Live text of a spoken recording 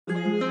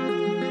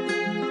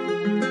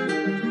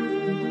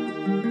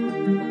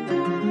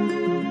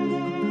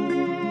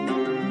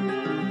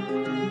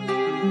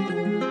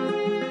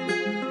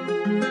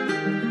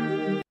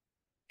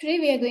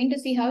we are going to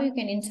see how you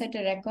can insert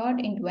a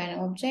record into an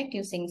object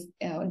using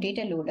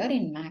data loader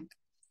in Mac.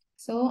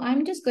 So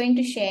I'm just going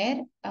to share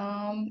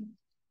a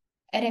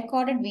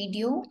recorded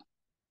video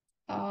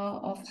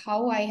of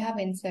how I have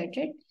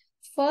inserted.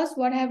 First,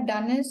 what I have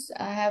done is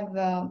I have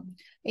I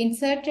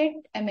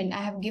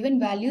have given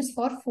values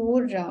for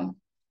 4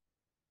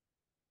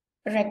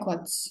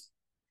 records.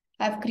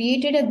 I've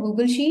created a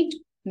Google Sheet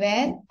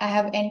where I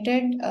have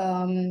entered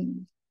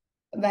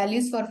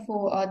values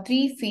for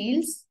 3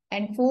 fields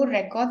and 4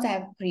 records I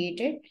have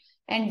created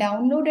and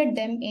downloaded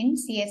them in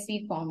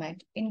CSV format.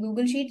 In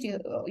Google Sheets,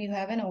 you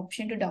have an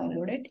option to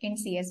download it in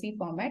CSV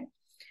format.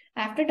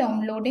 After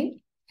downloading,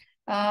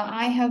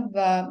 I have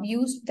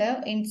used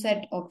the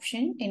insert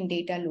option in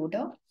data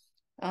loader.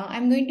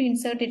 I'm going to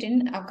insert it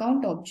in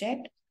account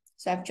object.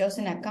 So I've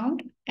chosen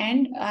account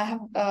and I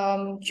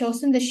have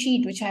chosen the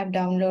sheet which I have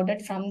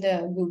downloaded from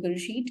the Google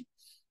Sheet.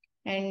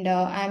 And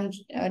I'm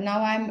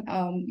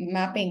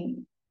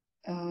mapping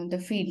the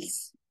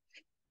fields.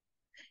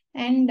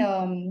 And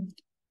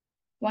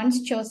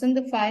once chosen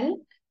the file,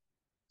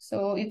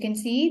 so you can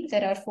see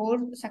there are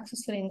 4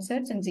 successful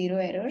inserts and 0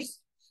 errors.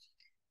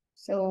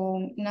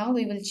 So now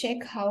we will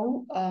check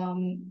how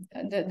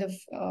the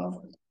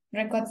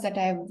records that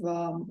I have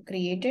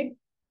created,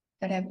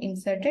 that I have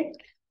inserted,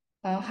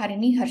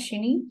 Harini,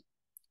 Harshini,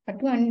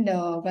 Patu and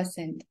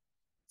Vasant.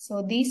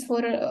 So these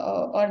 4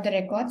 are the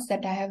records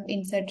that I have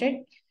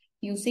inserted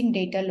using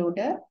data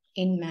loader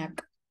in Mac.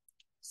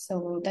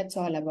 So that's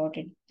all about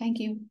it. Thank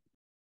you.